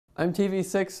I'm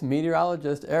TV6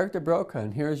 meteorologist Eric DeBroca,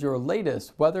 and here's your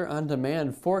latest weather on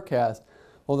demand forecast.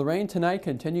 Well, the rain tonight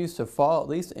continues to fall, at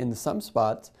least in some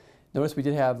spots. Notice we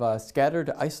did have scattered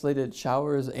isolated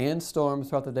showers and storms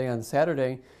throughout the day on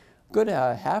Saturday. Good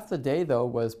half the day though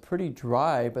was pretty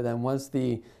dry, but then once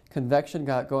the convection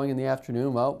got going in the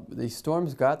afternoon, well, the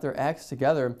storms got their acts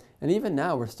together, and even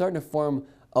now we're starting to form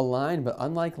a line, but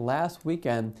unlike last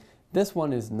weekend, this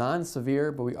one is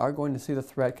non-severe, but we are going to see the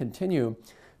threat continue,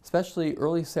 especially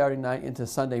early Saturday night into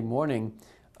Sunday morning,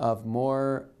 of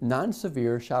more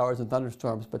non-severe showers and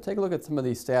thunderstorms. But take a look at some of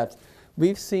these stats.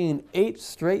 We've seen 8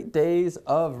 straight days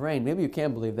of rain. Maybe you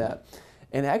can't believe that.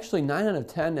 And actually 9 out of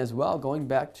 10 as well, going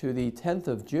back to the 10th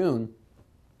of June.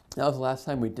 That was the last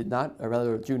time we did not, or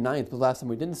rather June 9th was the last time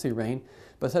we didn't see rain.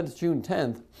 But since June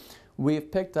 10th,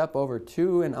 we've picked up over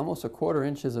 2 and almost 1/4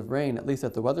 inches of rain, at least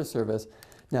at the Weather Service.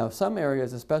 Now some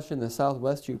areas, especially in the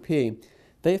southwest UP,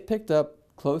 they've picked up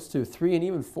close to 3 and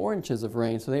even 4 inches of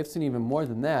rain, so they've seen even more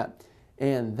than that.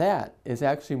 And that is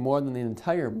actually more than the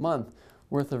entire month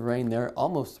worth of rain there.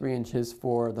 Almost 3 inches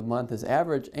for the month is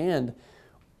average, and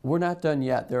we're not done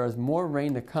yet. There is more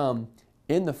rain to come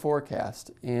in the forecast,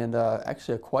 and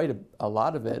actually quite a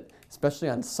lot of it, especially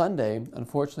on Sunday.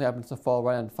 Unfortunately, happens to fall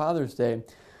right on Father's Day.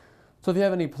 So if you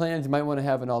have any plans, you might want to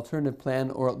have an alternative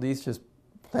plan, or at least just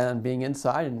plan on being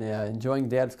inside and enjoying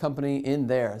Dad's company in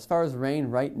there. As far as rain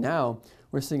right now,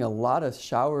 we're seeing a lot of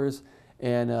showers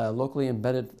and locally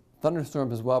embedded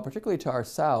thunderstorms as well, particularly to our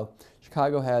south.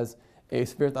 Chicago has a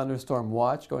severe thunderstorm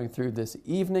watch going through this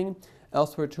evening.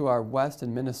 Elsewhere to our west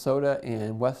in Minnesota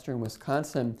and western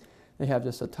Wisconsin, they have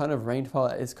just a ton of rainfall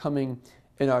that is coming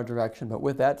in our direction. But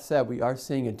with that said, we are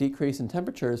seeing a decrease in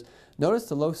temperatures. Notice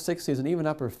the low 60s and even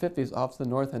upper 50s off to the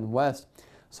north and west.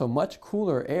 So much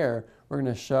cooler air. We're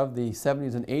going to shove the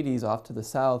 70s and 80s off to the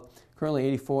south. Currently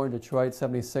 84 in Detroit,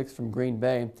 76 from Green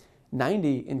Bay,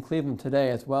 90 in Cleveland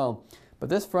today as well. But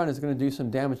this front is going to do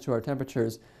some damage to our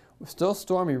temperatures. We're still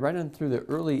stormy right on through the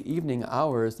early evening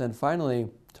hours. Then finally,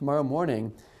 tomorrow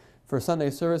morning for Sunday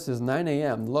services, 9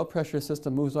 a.m., the low pressure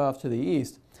system moves off to the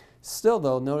east. Still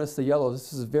though, notice the yellows.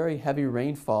 This is very heavy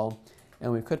rainfall,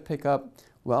 and we could pick up,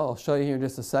 well, I'll show you here in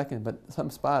just a second, but some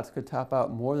spots could top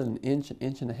out more than an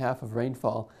inch and a half of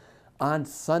rainfall on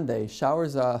Sunday.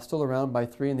 Showers still around by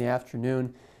 3 in the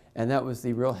afternoon, and that was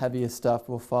the real heaviest stuff.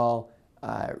 Will fall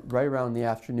right around the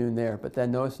afternoon there. But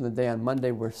then notice in the day on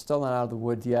Monday, we're still not out of the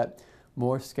woods yet.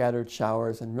 More scattered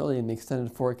showers, and really in the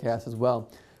extended forecast as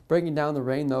well. Breaking down the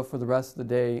rain though for the rest of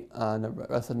the day on the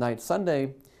rest of the night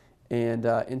Sunday and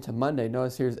into Monday.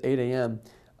 Notice here's 8 a.m.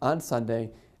 on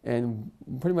Sunday, and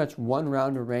pretty much one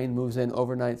round of rain moves in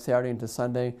overnight Saturday into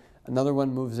Sunday. Another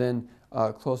one moves in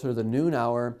closer to the noon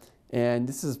hour. And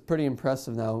this is pretty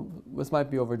impressive now. This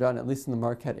might be overdone, at least in the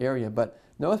Marquette area, but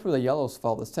notice where the yellows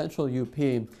fall. The central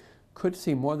UP could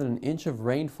see more than an inch of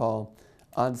rainfall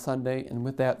on Sunday, and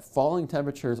with that, falling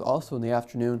temperatures also in the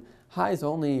afternoon. Highs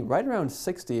only right around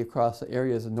 60 across the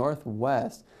areas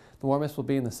northwest. The warmest will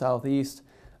be in the southeast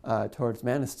towards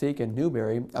Manistee and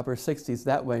Newberry, upper 60s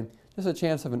that way. Just a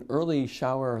chance of an early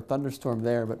shower or thunderstorm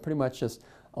there, but pretty much just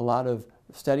a lot of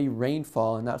steady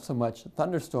rainfall and not so much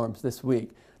thunderstorms this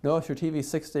week. Notice your TV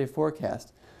 6-day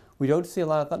forecast. We don't see a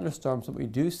lot of thunderstorms, but we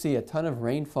do see a ton of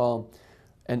rainfall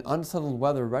and unsettled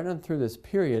weather right on through this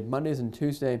period. Mondays and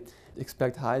Tuesday,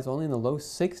 expect highs only in the low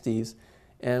 60s,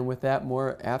 and with that,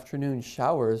 more afternoon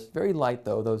showers. Very light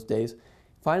though those days.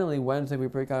 Finally, Wednesday we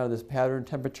break out of this pattern.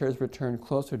 Temperatures return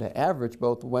closer to average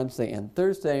both Wednesday and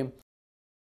Thursday.